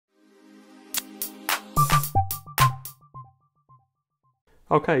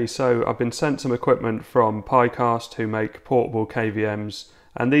Okay, so I've been sent some equipment from Picast who make portable KVMs,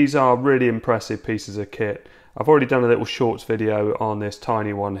 and these are really impressive pieces of kit. I've already done a little shorts video on this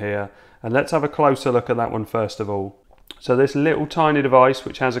tiny one here, and let's have a closer look at that one first of all. So this little tiny device,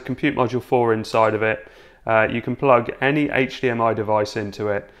 which has a Compute Module 4 inside of it, you can plug any HDMI device into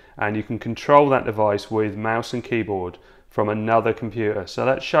it, and you can control that device with mouse and keyboard from another computer. So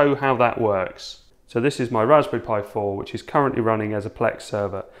let's show how that works. So this is my Raspberry Pi 4, which is currently running as a Plex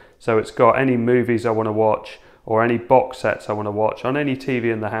server. So it's got any movies I want to watch or any box sets I want to watch on any TV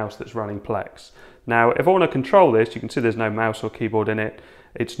in the house that's running Plex. Now, if I want to control this, you can see there's no mouse or keyboard in it.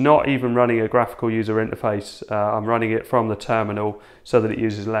 It's not even running a graphical user interface. I'm running it from the terminal so that it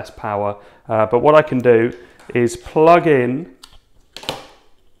uses less power. But what I can do is plug in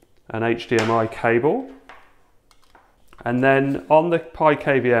an HDMI cable. And then on the Pi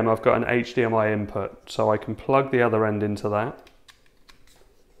KVM, I've got an HDMI input, so I can plug the other end into that.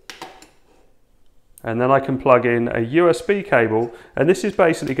 And then I can plug in a USB cable, and this is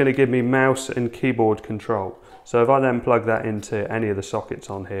basically going to give me mouse and keyboard control. So if I then plug that into any of the sockets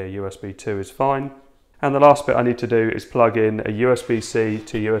on here, USB 2 is fine. And the last bit I need to do is plug in a USB-C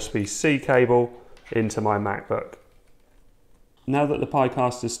to USB-C cable into my MacBook. Now that the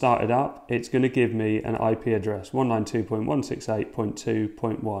Picast has started up, it's going to give me an IP address,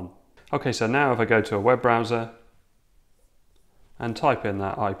 192.168.2.1. Okay, so now if I go to a web browser and type in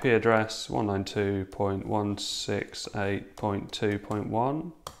that IP address,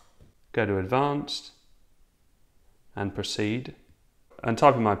 192.168.2.1, go to Advanced and Proceed, and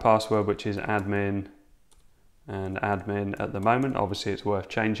type in my password, which is admin and admin at the moment. Obviously it's worth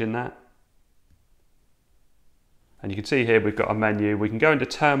changing that. And you can see here we've got a menu. We can go into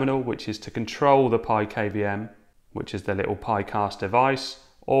Terminal, which is to control the Pi KVM, which is the little Picast device,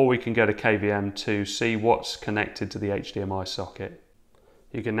 or we can go to KVM to see what's connected to the HDMI socket.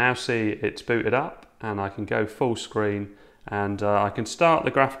 You can now see it's booted up, and I can go full screen, and I can start the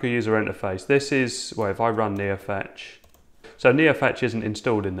graphical user interface. This is, well, if I run NeoFetch. So NeoFetch isn't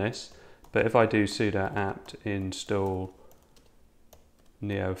installed in this, but if I do sudo apt install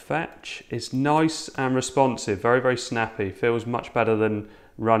NeoFetch, it's nice and responsive, very, very snappy, feels much better than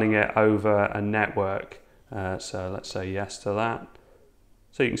running it over a network. So let's say yes to that.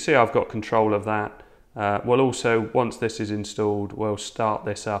 So you can see I've got control of that. We'll also, once this is installed, we'll start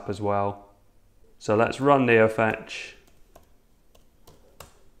this up as well. So let's run NeoFetch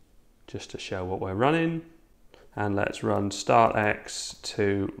just to show what we're running. And let's run StartX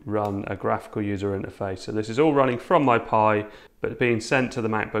to run a graphical user interface. So this is all running from my Pi, but being sent to the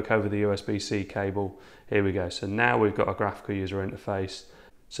MacBook over the USB-C cable. Here we go. So now we've got a graphical user interface.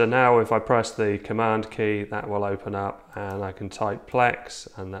 So now if I press the command key, that will open up and I can type Plex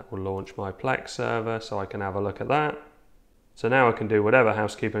and that will launch my Plex server, so I can have a look at that. So now I can do whatever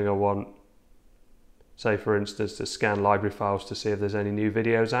housekeeping I want. Say for instance to scan library files to see if there's any new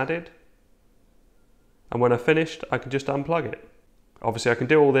videos added. And when I've finished, I can just unplug it. Obviously I can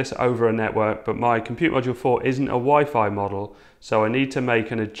do all this over a network, but my Compute Module 4 isn't a Wi-Fi model, so I need to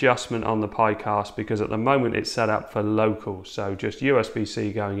make an adjustment on the Picast because at the moment it's set up for local, so just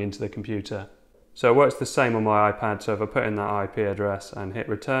USB-C going into the computer. So it works the same on my iPad, so if I put in that IP address and hit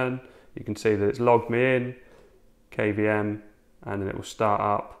return, you can see that it's logged me in, KVM, and then it will start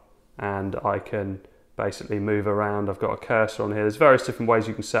up and I can basically move around. I've got a cursor on here. There's various different ways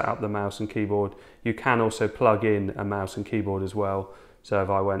you can set up the mouse and keyboard. You can also plug in a mouse and keyboard as well. So if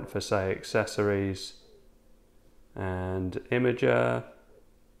I went for, say, accessories and imager,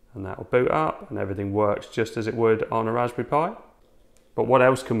 and that will boot up and everything works just as it would on a Raspberry Pi. But what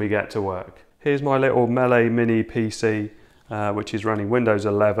else can we get to work? Here's my little Melee Mini PC, which is running Windows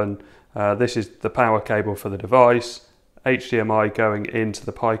 11. This is the power cable for the device, HDMI going into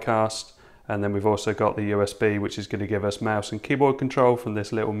the Picast, and then we've also got the USB, which is going to give us mouse and keyboard control from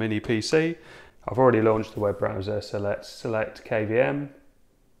this little mini PC. I've already launched the web browser, so let's select KVM.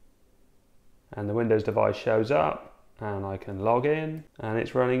 And the Windows device shows up, and I can log in, and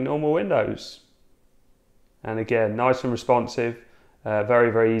it's running normal Windows. And again, nice and responsive,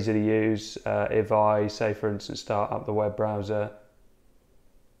 very, very easy to use. If I, say for instance, start up the web browser,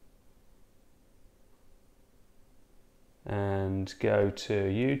 and go to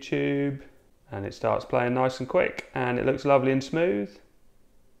YouTube, and it starts playing nice and quick and it looks lovely and smooth.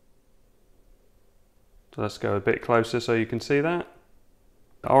 So let's go a bit closer so you can see that.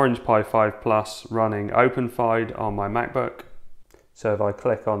 Orange Pi 5 Plus running OpenFID on my MacBook. So if I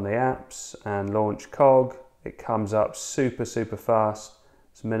click on the apps and launch COG, it comes up super, super fast.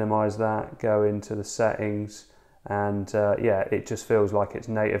 Let's minimize that, go into the settings, and yeah, it just feels like it's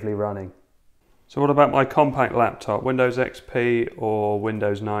natively running. So what about my compact laptop? Windows XP or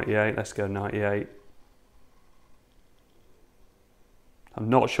Windows 98? Let's go 98. I'm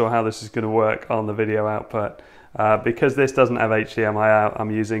not sure how this is going to work on the video output. Because this doesn't have HDMI out,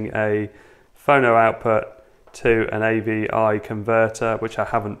 I'm using a phono output to an AVI converter, which I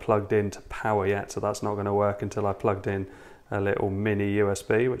haven't plugged into power yet, so that's not going to work until I plugged in a little mini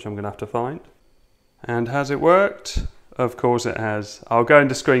USB, which I'm going to have to find. And has it worked? Of course it has. I'll go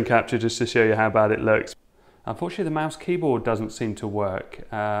into screen capture just to show you how bad it looks. Unfortunately, the mouse keyboard doesn't seem to work.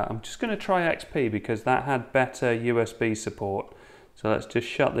 I'm just going to try XP because that had better USB support. So let's just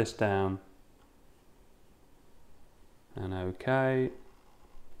shut this down. And OK.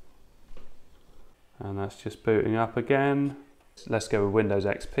 And that's just booting up again. Let's go with Windows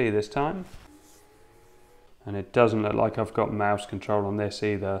XP this time. And it doesn't look like I've got mouse control on this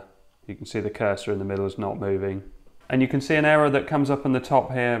either. You can see the cursor in the middle is not moving. And you can see an error that comes up on the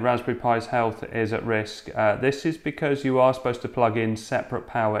top here, Raspberry Pi's health is at risk. This is because you are supposed to plug in separate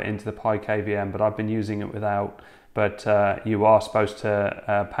power into the Pi KVM, but I've been using it without. But you are supposed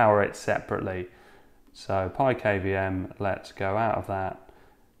to power it separately. So Pi KVM, let's go out of that,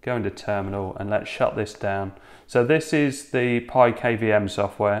 go into terminal and let's shut this down. So this is the Pi KVM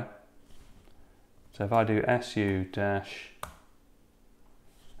software. So if I do su dash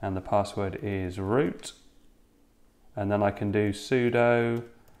and the password is root, and then I can do sudo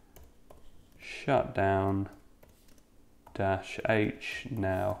shutdown -h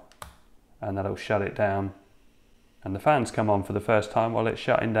now, and that'll shut it down. And the fans come on for the first time while it's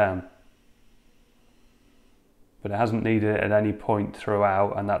shutting down. But it hasn't needed it at any point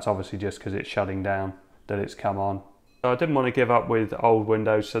throughout, and that's obviously just because it's shutting down that it's come on. So I didn't want to give up with old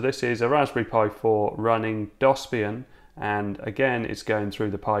Windows, so this is a Raspberry Pi 4 running Dospian, and again it's going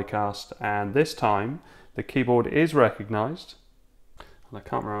through the Picast, and this time the keyboard is recognised. And I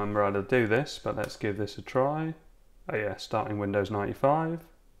can't remember how to do this, but let's give this a try. Oh yeah, starting Windows 95.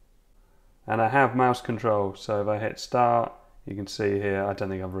 And I have mouse control, so if I hit start, you can see here, I don't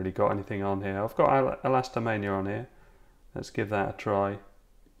think I've really got anything on here. I've got Elastomania on here. Let's give that a try.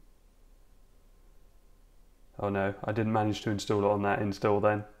 Oh no, I didn't manage to install it on that install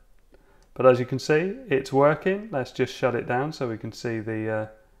then. But as you can see, it's working. Let's just shut it down so we can see the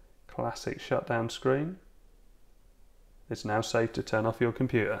classic shutdown screen. It's now safe to turn off your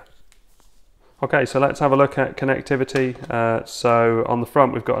computer. Okay, so let's have a look at connectivity. So on the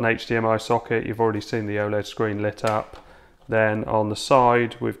front we've got an HDMI socket. You've already seen the OLED screen lit up. Then on the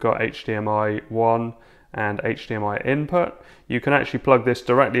side we've got HDMI 1 and HDMI input. You can actually plug this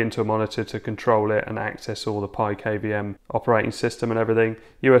directly into a monitor to control it and access all the Pi KVM operating system and everything.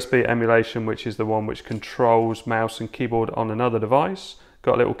 USB emulation, which is the one which controls mouse and keyboard on another device.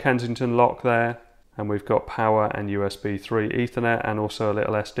 Got a little Kensington lock there, and we've got power and USB 3 Ethernet and also a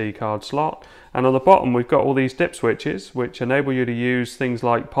little SD card slot. And on the bottom we've got all these dip switches which enable you to use things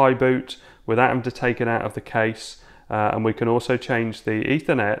like Pi Boot without having to take it out of the case. And we can also change the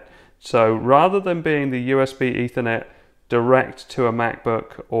Ethernet. So rather than being the USB Ethernet direct to a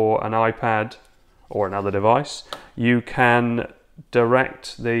MacBook or an iPad or another device, you can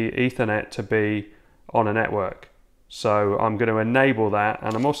direct the Ethernet to be on a network. So I'm going to enable that,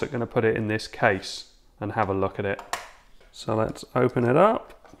 and I'm also going to put it in this case and have a look at it. So let's open it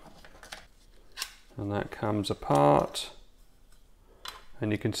up, and that comes apart,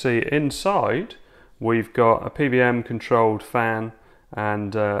 and you can see inside we've got a PVM controlled fan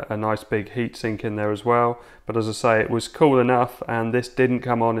and a nice big heat sink in there as well. But as I say, it was cool enough, and this didn't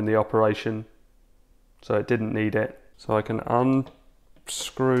come on in the operation, so it didn't need it. So I can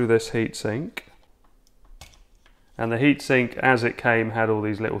unscrew this heat sink. And the heatsink, as it came, had all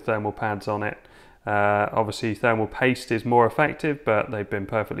these little thermal pads on it. Obviously thermal paste is more effective, but they've been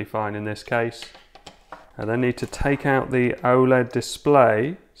perfectly fine in this case. I then need to take out the OLED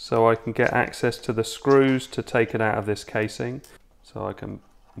display so I can get access to the screws to take it out of this casing. So I can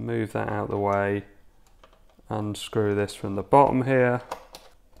move that out of the way, unscrew this from the bottom here,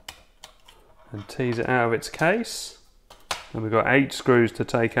 and tease it out of its case. And we've got 8 screws to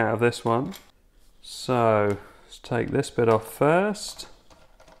take out of this one. So let's take this bit off first.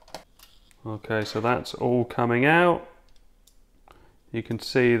 Okay, so that's all coming out. You can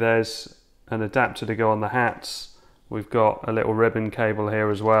see there's an adapter to go on the hats. We've got a little ribbon cable here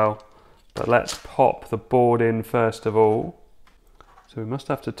as well. But let's pop the board in first of all. So we must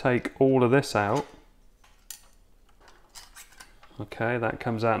have to take all of this out. Okay, that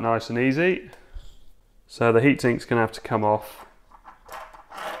comes out nice and easy. So the heatsink's going to have to come off.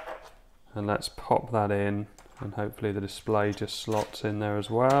 And let's pop that in, and hopefully the display just slots in there as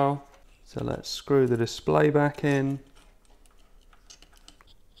well. So let's screw the display back in,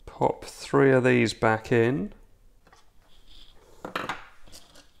 pop 3 of these back in.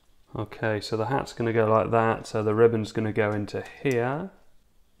 Okay, so the hat's going to go like that, so the ribbon's going to go into here.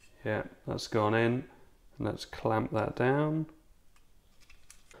 Yeah, that's gone in. And let's clamp that down.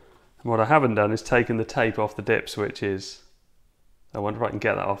 And what I haven't done is taken the tape off the dip switches. I wonder if I can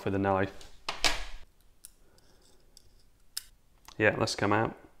get that off with a knife. Yeah, let's come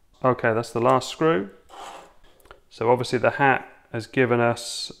out. Okay, that's the last screw. So obviously the hat has given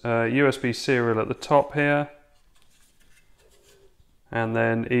us USB serial at the top here, and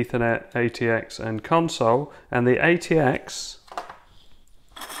then Ethernet, ATX and console. And the ATX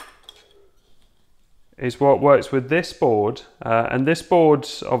is what works with this board, and this board,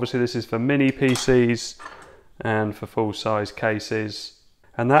 obviously this is for mini PCs and for full-size cases,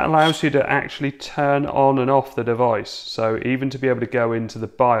 and that allows you to actually turn on and off the device. So even to be able to go into the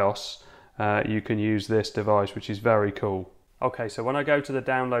BIOS, you can use this device, which is very cool. Okay, so when I go to the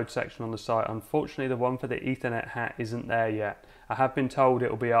download section on the site, unfortunately the one for the Ethernet hat isn't there yet. I have been told it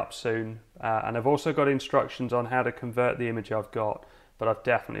will be up soon, and I've also got instructions on how to convert the image I've got, but I've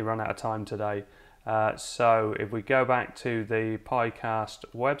definitely run out of time today. So if we go back to the PiCast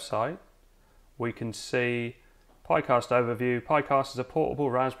website, we can see PiCast overview. PiCast is a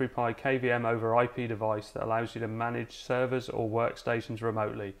portable Raspberry Pi KVM over IP device that allows you to manage servers or workstations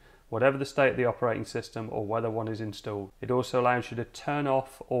remotely, whatever the state of the operating system or whether one is installed. It also allows you to turn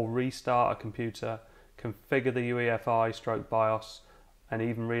off or restart a computer, configure the UEFI / BIOS, and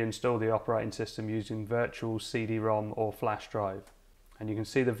even reinstall the operating system using virtual CD-ROM or flash drive. And you can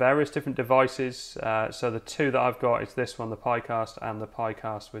see the various different devices. So the 2 that I've got is this one, the PiCast and the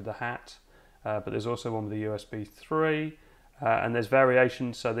PiCast with the hat. But there's also one with the USB 3. And there's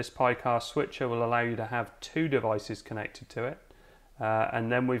variations. So this PiCast switcher will allow you to have 2 devices connected to it.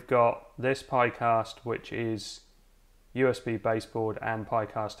 And then we've got this PiCast, which is USB baseboard and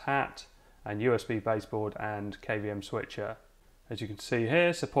PiCast hat, and USB baseboard and KVM switcher. As you can see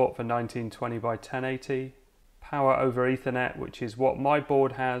here, support for 1920 by 1080. Power over Ethernet, which is what my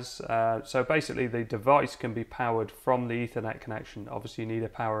board has. So basically the device can be powered from the Ethernet connection. Obviously you need a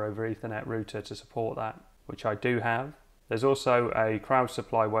power over Ethernet router to support that, which I do have. There's also a crowd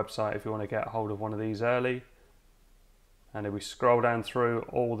supply website if you want to get hold of one of these early. And if we scroll down through,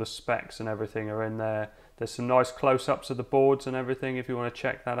 all the specs and everything are in there. There's some nice close-ups of the boards and everything if you want to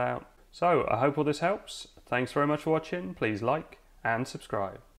check that out. So I hope all this helps. Thanks very much for watching. Please like and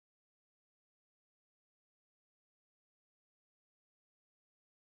subscribe.